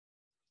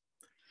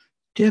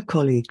Dear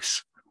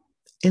colleagues,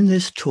 in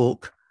this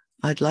talk,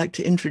 I'd like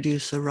to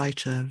introduce a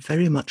writer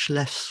very much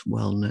less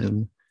well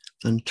known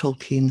than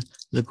Tolkien,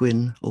 Le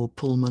Guin, or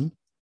Pullman,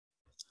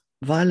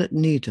 Violet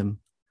Needham,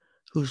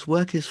 whose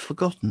work is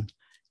forgotten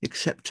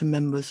except to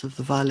members of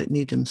the Violet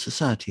Needham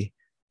Society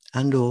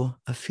and/or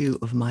a few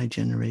of my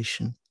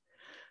generation.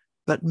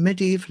 But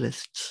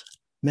medievalists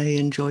may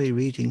enjoy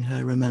reading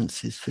her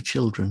romances for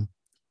children.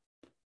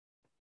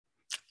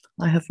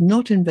 I have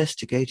not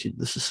investigated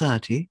the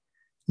Society,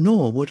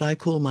 nor would I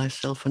call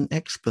myself an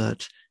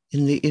expert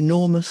in the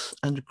enormous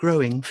and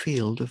growing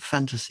field of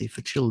fantasy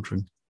for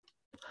children.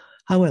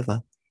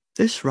 However,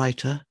 this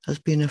writer has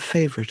been a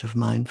favourite of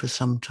mine for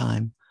some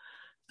time,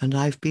 and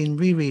I've been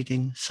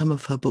rereading some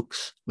of her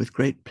books with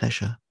great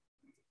pleasure.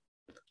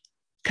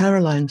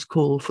 Caroline's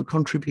call for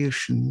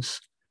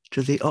contributions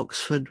to the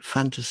Oxford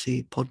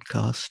Fantasy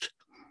podcast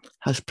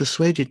has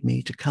persuaded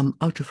me to come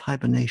out of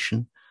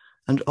hibernation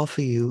and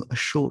offer you a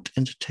short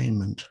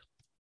entertainment.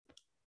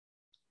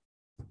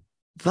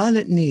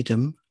 Violet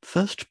Needham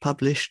first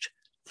published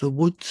The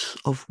Woods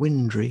of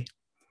Windri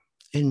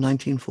in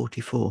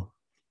 1944.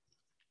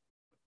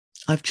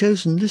 I've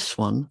chosen this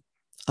one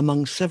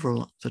among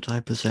several that I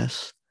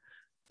possess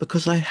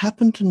because I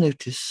happened to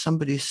notice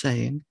somebody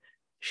saying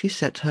she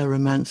set her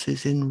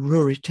romances in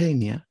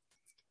Ruritania,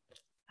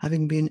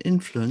 having been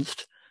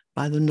influenced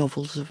by the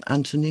novels of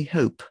Anthony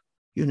Hope,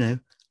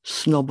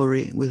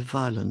 snobbery with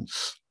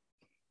violence.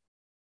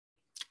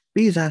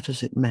 Be that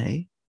as it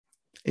may,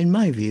 in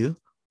my view,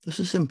 there's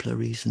a simpler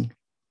reason.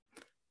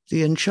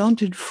 The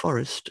enchanted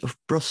forest of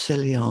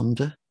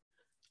Brocéliande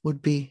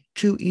would be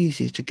too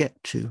easy to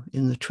get to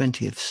in the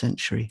 20th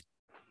century.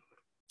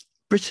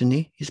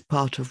 Brittany is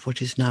part of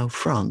what is now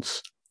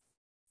France,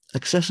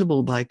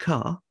 accessible by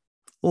car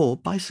or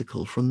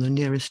bicycle from the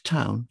nearest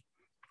town.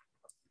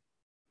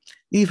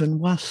 Even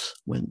Was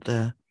went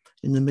there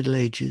in the Middle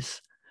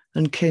Ages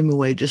and came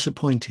away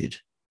disappointed,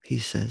 he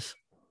says.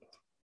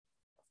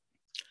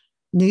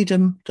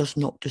 Needham does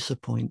not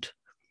disappoint,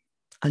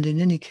 and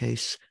in any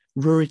case,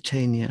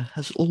 Ruritania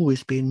has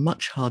always been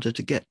much harder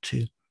to get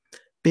to,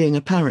 being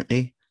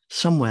apparently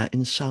somewhere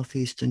in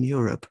southeastern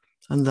Europe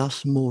and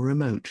thus more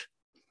remote,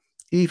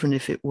 even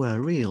if it were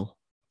real.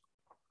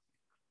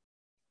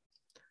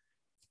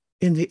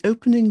 In the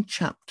opening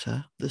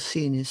chapter, the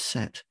scene is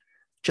set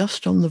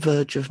just on the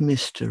verge of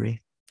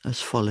mystery,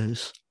 as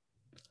follows.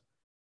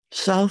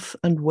 South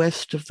and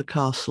west of the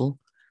castle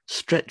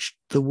stretched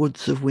the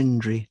Woods of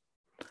Windri,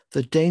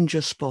 the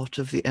danger spot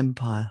of the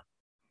empire.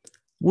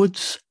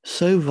 Woods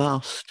so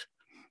vast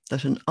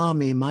that an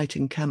army might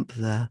encamp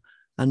there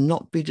and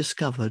not be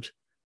discovered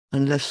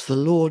unless the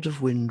Lord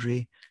of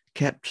Windri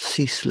kept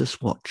ceaseless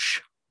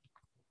watch.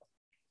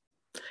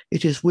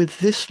 It is with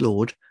this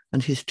lord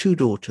and his two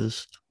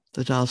daughters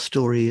that our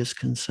story is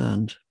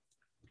concerned.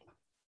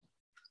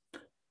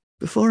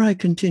 Before I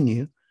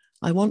continue,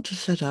 I want to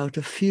set out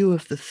a few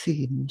of the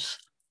themes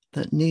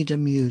that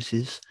Needham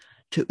uses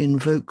to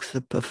invoke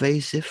the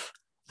pervasive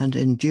and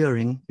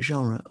enduring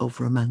genre of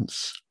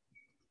romance.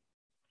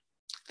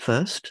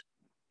 First,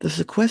 there's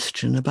a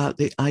question about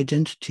the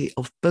identity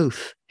of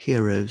both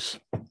heroes.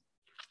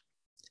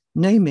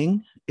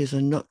 Naming is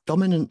a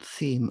dominant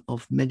theme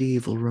of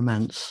medieval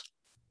romance,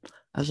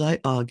 as I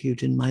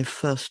argued in my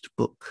first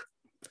book,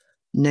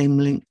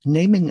 Naming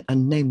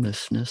and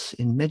Namelessness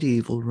in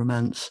Medieval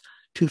Romance,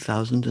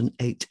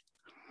 2008.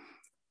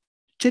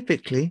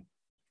 Typically,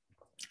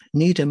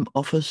 Needham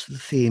offers the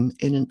theme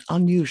in an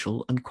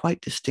unusual and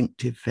quite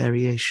distinctive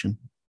variation.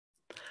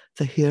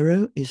 The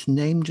hero is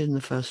named in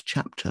the first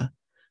chapter,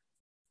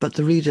 but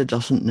the reader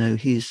doesn't know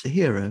he's the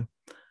hero,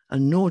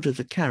 and nor do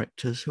the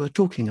characters who are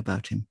talking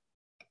about him.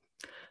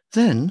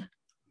 Then,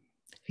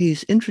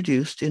 he's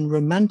introduced in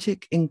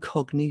romantic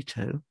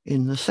incognito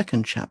in the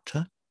second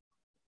chapter,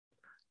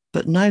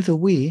 but neither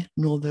we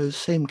nor those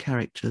same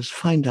characters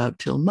find out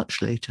till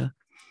much later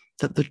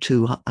that the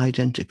two are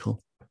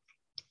identical.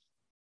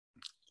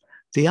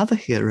 The other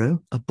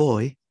hero, a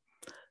boy,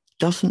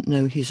 doesn't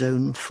know his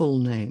own full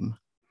name.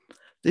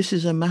 This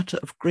is a matter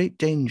of great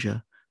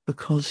danger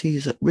because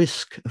he's at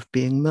risk of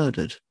being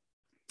murdered.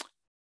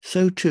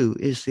 So too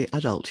is the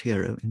adult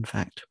hero, in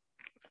fact.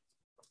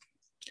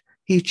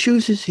 He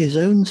chooses his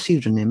own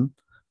pseudonym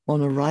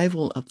on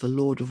arrival at the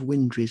Lord of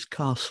Windri's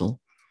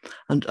castle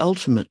and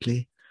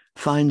ultimately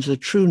finds a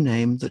true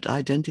name that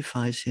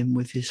identifies him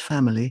with his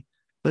family,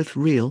 both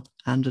real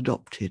and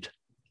adopted.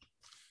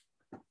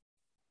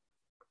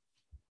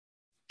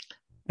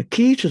 A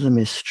key to the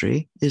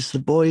mystery is the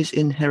boy's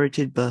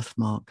inherited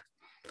birthmark,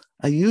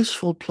 a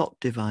useful plot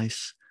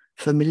device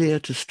familiar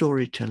to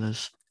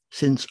storytellers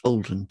since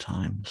olden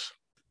times.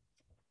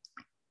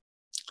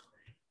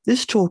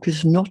 This talk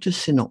is not a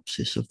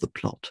synopsis of the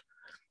plot,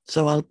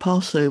 so I'll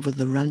pass over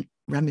the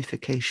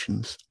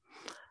ramifications.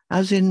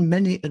 As in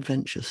many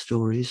adventure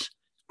stories,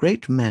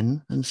 great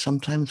men, and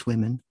sometimes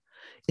women,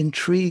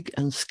 intrigue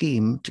and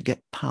scheme to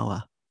get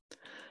power.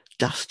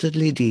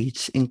 Dastardly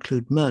deeds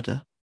include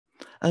murder,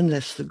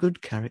 unless the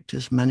good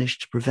characters manage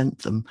to prevent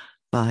them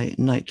by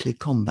knightly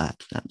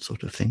combat, that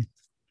sort of thing.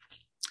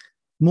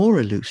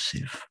 More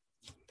elusive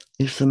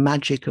is the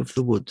magic of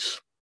the woods.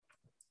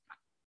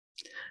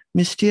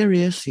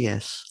 Mysterious,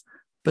 yes,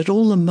 but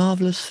all the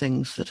marvellous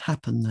things that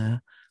happen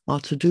there are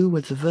to do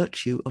with the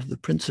virtue of the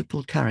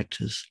principal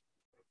characters,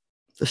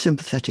 the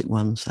sympathetic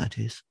ones, that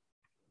is.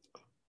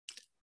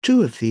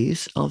 Two of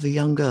these are the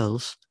young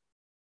girls,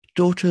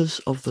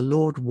 daughters of the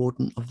Lord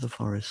Warden of the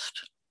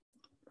Forest.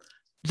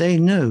 They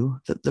know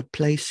that the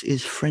place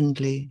is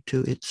friendly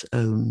to its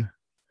own,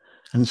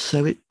 and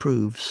so it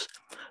proves,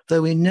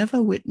 though we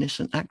never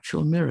witness an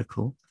actual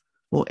miracle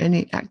or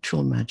any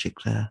actual magic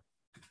there.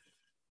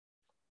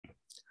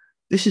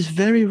 This is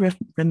very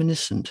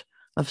reminiscent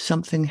of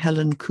something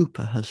Helen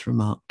Cooper has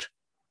remarked.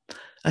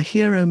 A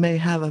hero may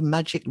have a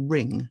magic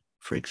ring,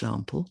 for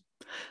example,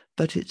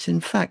 but it's in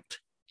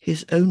fact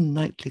his own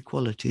knightly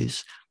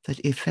qualities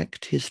that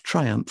effect his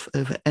triumph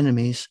over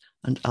enemies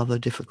and other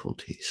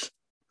difficulties.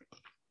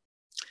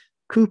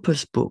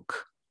 Cooper's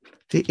book,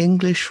 The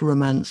English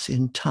Romance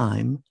in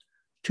Time,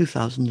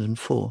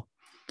 2004,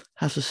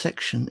 has a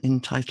section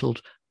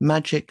entitled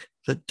Magic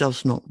That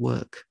Does Not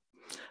Work,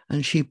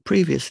 and she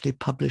previously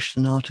published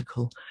an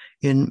article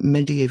in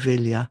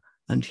Medievalia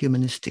and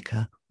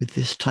Humanistica with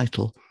this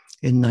title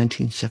in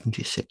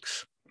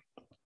 1976.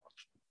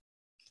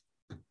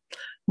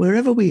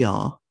 Wherever we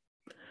are,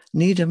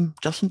 Needham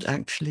doesn't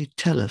actually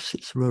tell us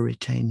it's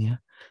Ruritania,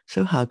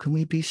 so how can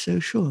we be so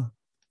sure?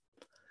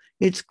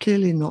 It's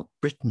clearly not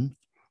Britain,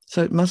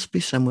 so it must be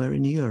somewhere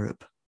in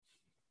Europe.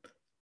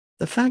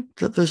 The fact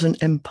that there's an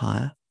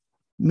empire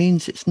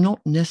means it's not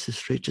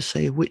necessary to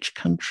say which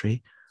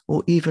country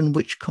or even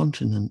which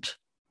continent.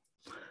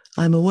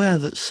 I'm aware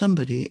that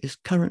somebody is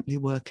currently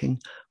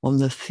working on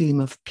the theme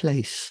of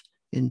place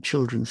in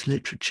children's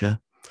literature,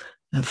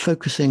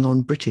 focusing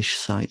on British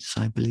sites,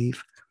 I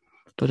believe,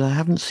 but I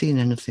haven't seen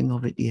anything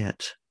of it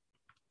yet.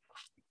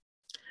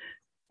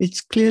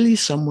 It's clearly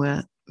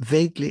somewhere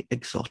vaguely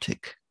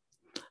exotic.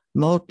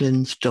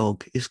 Maudlin's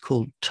dog is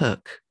called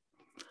Turk.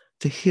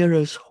 The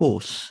hero's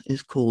horse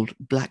is called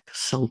Black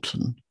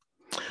Sultan.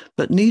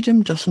 But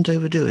Needham doesn't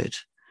overdo it.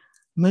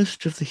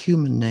 Most of the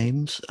human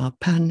names are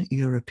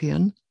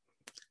pan-European: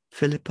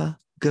 Philippa,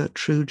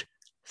 Gertrude,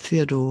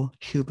 Theodore,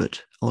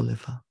 Hubert,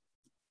 Oliver.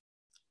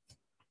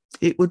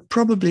 It would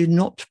probably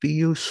not be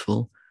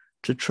useful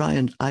to try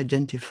and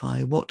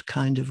identify what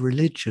kind of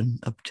religion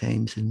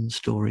obtains in the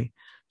story,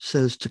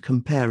 so as to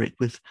compare it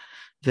with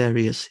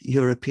various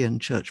European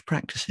church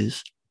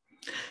practices.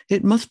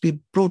 It must be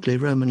broadly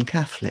Roman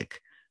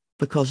Catholic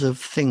because of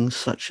things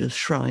such as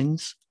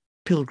shrines,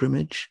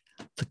 pilgrimage,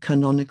 the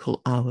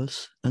canonical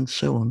hours, and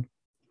so on.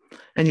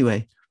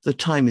 Anyway, the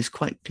time is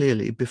quite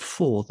clearly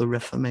before the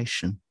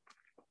Reformation.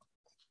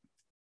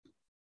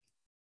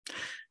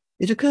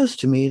 It occurs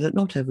to me that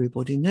not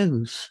everybody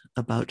knows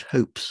about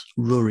Hope's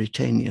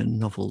Ruritanian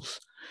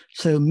novels,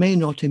 so may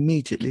not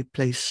immediately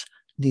place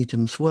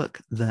Needham's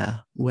work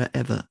there,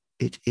 wherever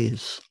it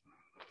is.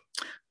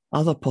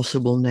 Other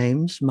possible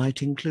names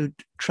might include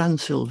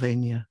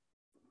Transylvania,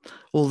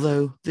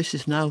 although this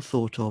is now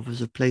thought of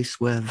as a place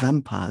where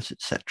vampires,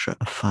 etc.,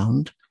 are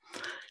found.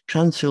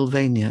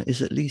 Transylvania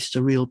is at least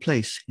a real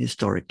place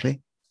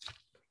historically.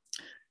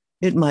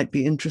 It might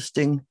be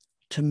interesting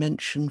to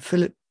mention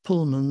Philip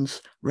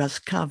Pullman's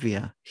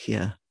Raskavia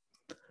here,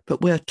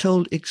 but we're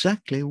told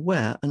exactly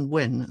where and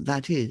when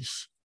that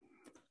is,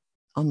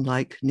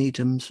 unlike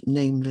Needham's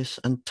nameless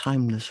and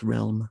timeless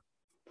realm.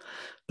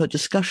 But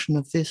discussion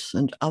of this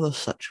and other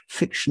such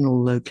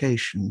fictional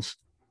locations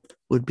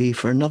would be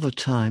for another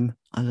time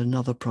and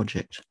another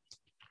project.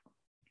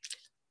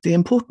 The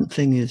important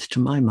thing is, to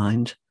my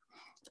mind,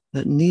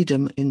 that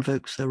Needham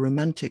invokes a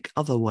romantic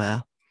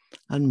otherwhere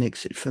and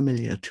makes it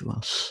familiar to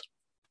us.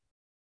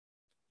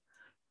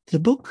 The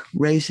book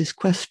raises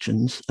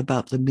questions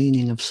about the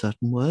meaning of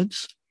certain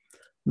words: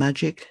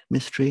 magic,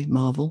 mystery,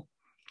 marvel.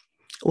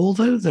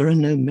 Although there are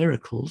no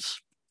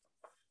miracles,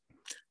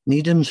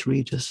 Needham's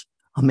readers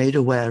are made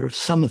aware of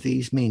some of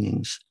these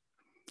meanings.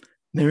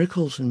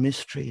 Miracles and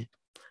mystery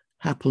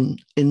happen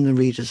in the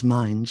reader's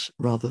minds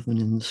rather than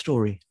in the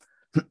story.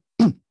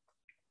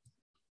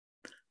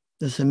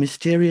 There's a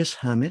mysterious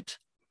hermit,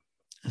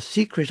 a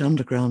secret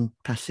underground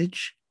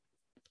passage,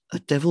 a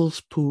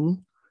devil's pool,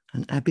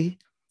 an abbey,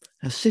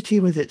 a city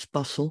with its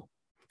bustle,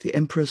 the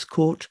emperor's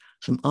court,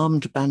 some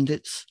armed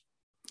bandits,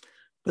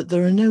 but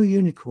there are no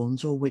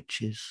unicorns or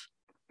witches.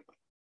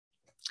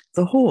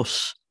 The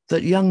horse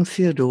that young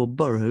Theodore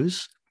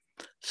borrows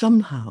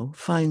somehow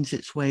finds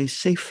its way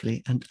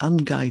safely and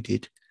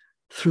unguided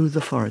through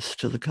the forest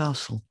to the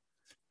castle,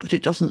 but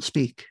it doesn't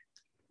speak.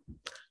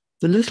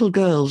 The little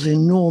girl's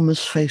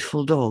enormous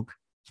faithful dog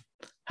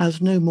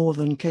has no more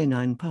than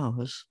canine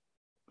powers.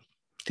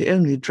 The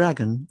only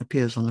dragon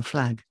appears on a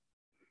flag.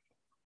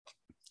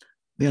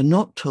 We are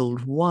not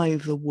told why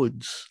the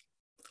woods,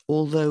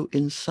 although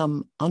in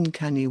some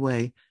uncanny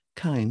way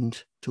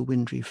kind to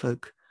Windri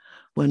folk,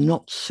 were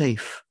not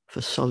safe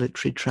for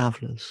solitary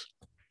travellers.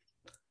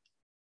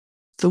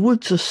 The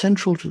woods are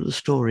central to the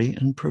story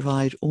and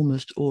provide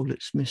almost all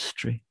its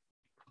mystery.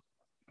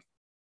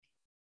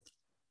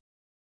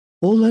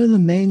 Although the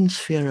main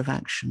sphere of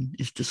action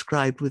is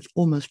described with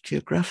almost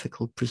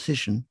geographical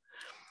precision,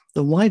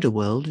 the wider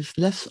world is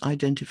less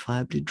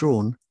identifiably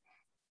drawn.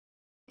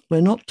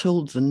 We're not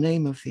told the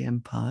name of the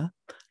empire,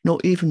 nor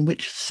even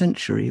which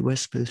century we're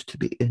supposed to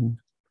be in.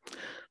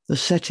 The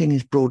setting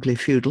is broadly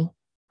feudal.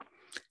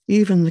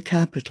 Even the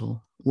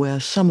capital, where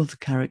some of the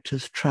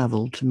characters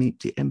travel to meet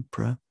the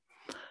emperor,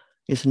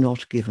 is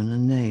not given a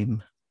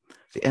name.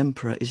 The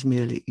emperor is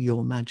merely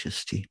Your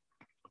Majesty.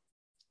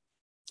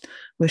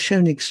 We're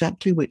shown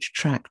exactly which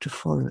track to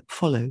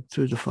follow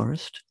through the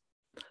forest,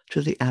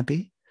 to the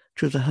abbey,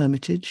 to the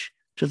hermitage,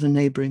 to the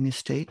neighbouring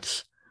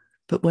estates,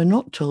 but we're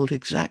not told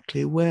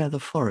exactly where the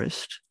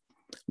forest,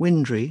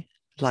 Windri,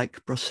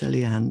 like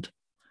Broceliande,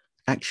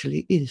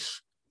 actually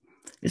is.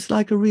 It's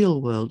like a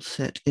real world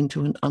set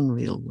into an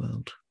unreal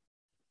world.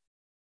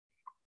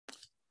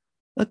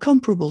 A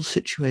comparable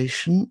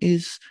situation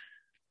is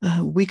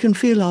we can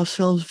feel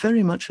ourselves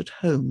very much at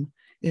home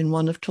in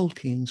one of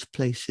Tolkien's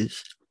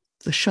places,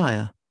 the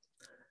Shire,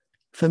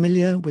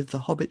 familiar with the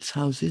hobbits'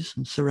 houses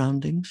and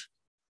surroundings.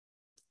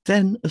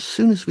 Then, as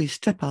soon as we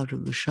step out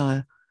of the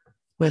Shire,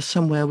 we're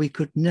somewhere we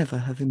could never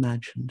have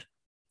imagined.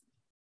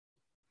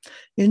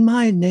 In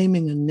my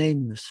Naming and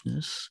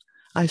Namelessness,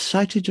 I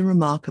cited a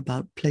remark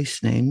about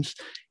place names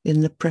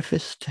in the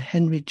preface to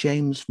Henry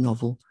James'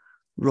 novel,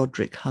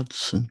 Roderick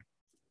Hudson.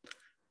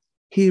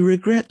 He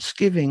regrets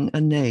giving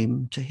a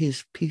name to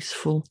his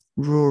peaceful,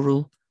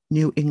 rural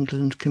New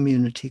England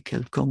community,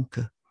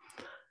 Quelconque.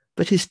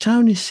 But his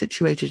town is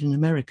situated in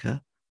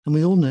America, and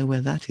we all know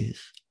where that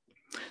is.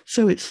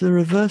 So it's the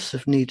reverse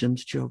of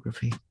Needham's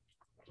geography.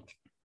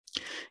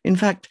 In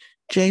fact,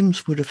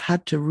 James would have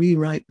had to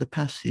rewrite the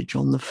passage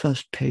on the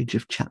first page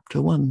of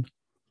chapter 1.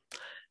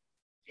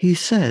 He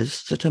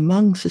says that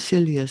among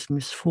Cecilia's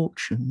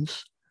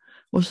misfortunes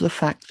was the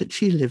fact that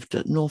she lived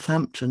at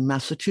Northampton,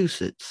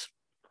 Massachusetts.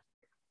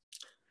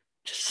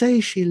 To say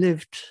she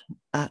lived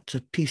at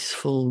a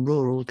peaceful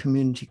rural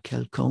community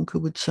quelconque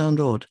would sound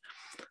odd,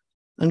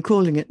 and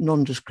calling it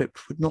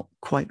nondescript would not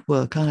quite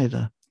work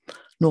either.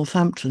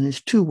 Northampton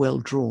is too well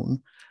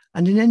drawn,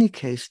 and in any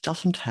case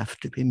doesn't have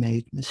to be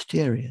made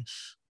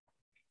mysterious.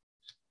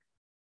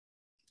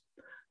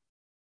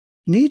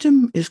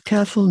 Needham is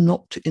careful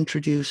not to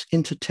introduce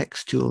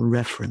intertextual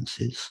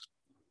references.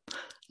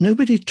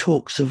 Nobody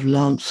talks of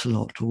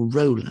Lancelot or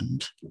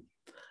Roland,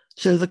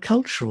 so the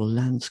cultural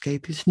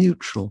landscape is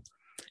neutral,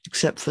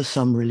 except for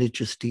some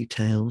religious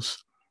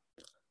details.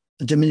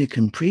 A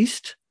Dominican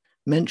priest,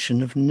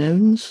 mention of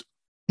Nones,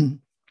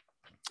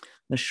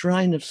 the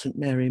shrine of St.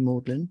 Mary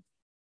Magdalene.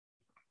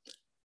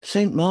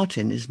 St.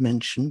 Martin is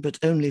mentioned, but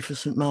only for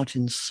St.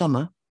 Martin's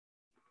summer.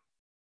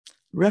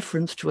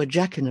 Reference to a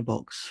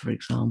jack-in-a-box, for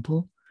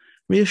example,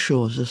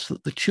 reassures us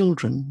that the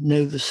children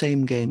know the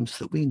same games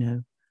that we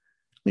know,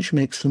 which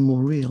makes them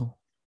more real.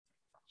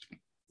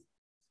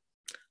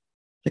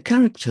 The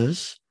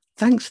characters,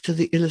 thanks to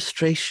the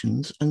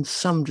illustrations and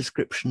some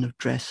description of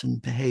dress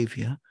and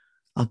behaviour,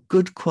 are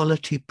good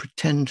quality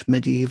pretend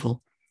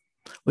medieval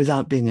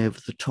without being over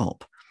the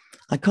top.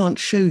 I can't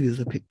show you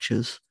the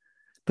pictures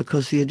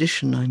because the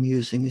edition I'm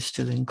using is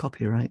still in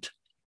copyright.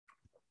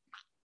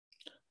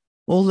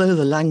 Although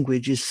the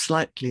language is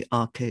slightly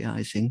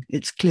archaizing,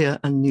 it's clear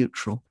and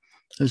neutral.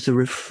 There's a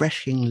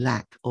refreshing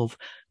lack of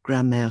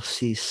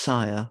gramercy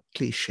sire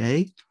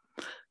cliché.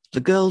 The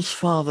girl's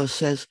father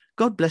says,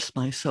 "God bless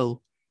my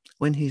soul,"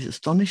 when he's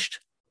astonished.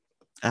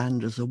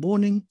 And as a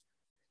warning,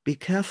 be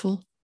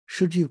careful,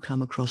 should you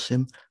come across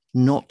him,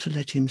 not to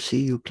let him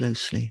see you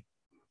closely.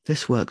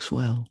 This works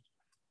well.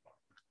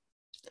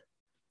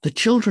 The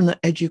children are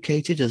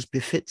educated as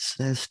befits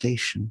their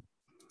station.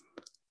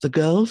 The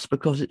girls,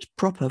 because it's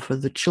proper for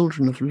the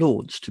children of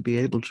lords to be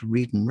able to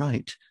read and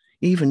write,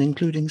 even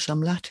including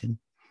some Latin.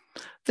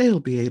 They'll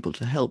be able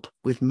to help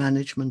with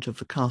management of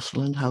the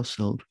castle and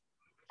household.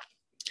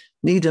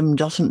 Needham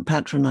doesn't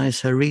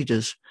patronize her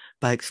readers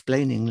by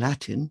explaining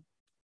Latin,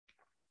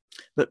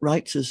 but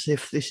writes as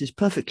if this is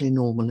perfectly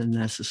normal in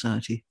their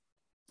society.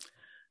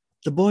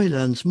 The boy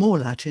learns more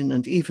Latin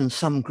and even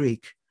some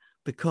Greek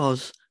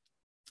because,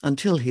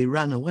 until he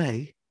ran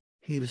away,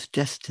 he was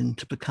destined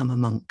to become a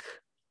monk.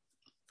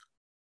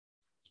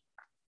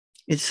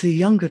 It's the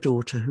younger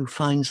daughter who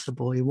finds the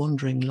boy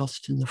wandering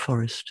lost in the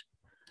forest,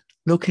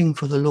 looking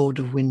for the Lord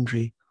of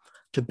Windri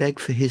to beg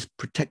for his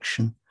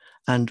protection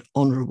and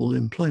honourable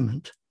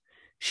employment.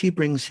 She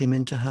brings him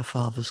into her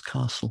father's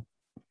castle.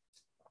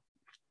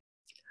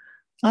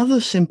 Other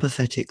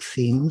sympathetic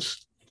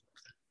themes.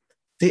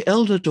 The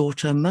elder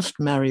daughter must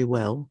marry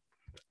well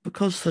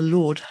because the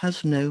Lord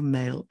has no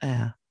male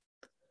heir.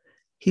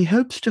 He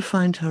hopes to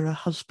find her a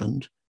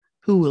husband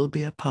who will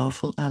be a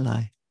powerful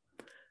ally.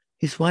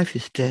 His wife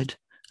is dead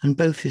and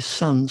both his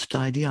sons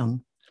died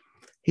young.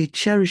 He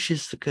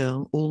cherishes the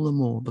girl all the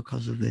more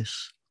because of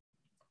this.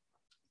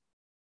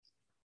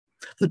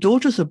 The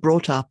daughters are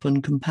brought up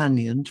and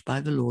companioned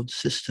by the Lord's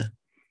sister,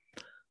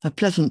 a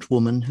pleasant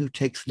woman who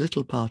takes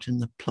little part in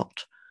the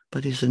plot,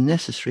 but is a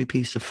necessary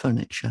piece of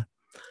furniture.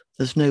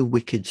 There's no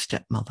wicked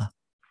stepmother.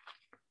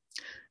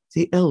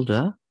 The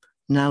elder,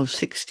 now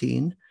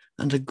 16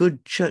 and a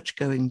good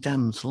church-going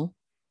damsel,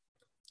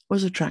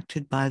 was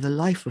attracted by the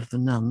life of the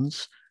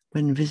nuns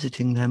when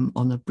visiting them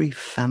on a brief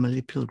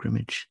family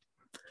pilgrimage.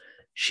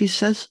 She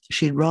says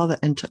she'd rather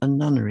enter a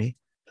nunnery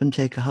than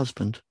take a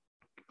husband.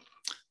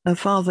 Her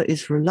father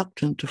is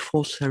reluctant to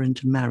force her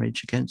into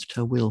marriage against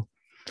her will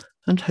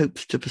and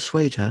hopes to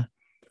persuade her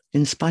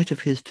in spite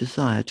of his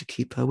desire to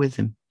keep her with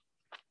him.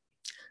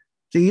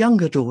 The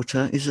younger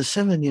daughter is a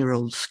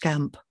 7-year-old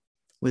scamp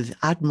with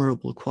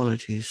admirable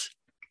qualities.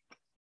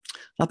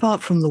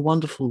 Apart from the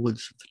wonderful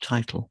woods of the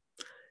title,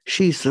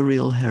 she's the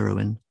real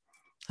heroine,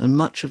 and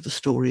much of the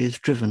story is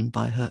driven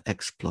by her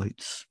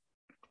exploits.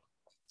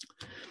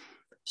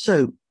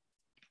 So,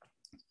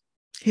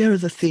 here are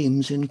the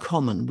themes in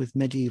common with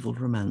medieval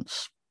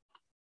romance.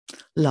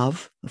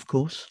 Love, of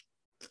course,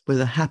 with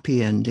a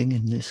happy ending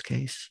in this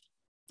case.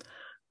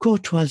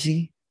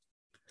 Courtoisie,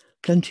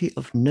 plenty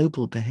of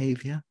noble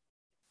behaviour.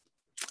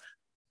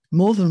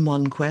 More than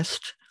one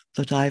quest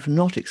that I've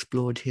not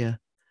explored here,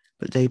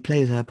 but they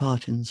play their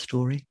part in the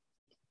story.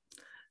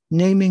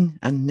 Naming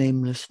and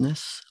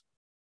namelessness.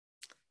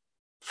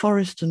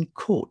 Forest and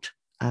court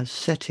as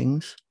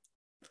settings,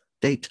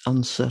 date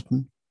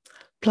uncertain,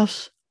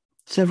 plus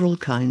several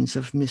kinds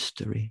of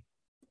mystery.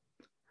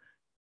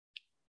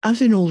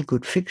 As in all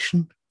good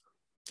fiction,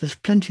 there's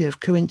plenty of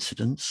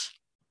coincidence,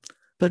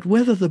 but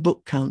whether the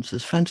book counts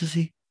as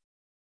fantasy,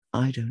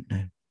 I don't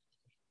know.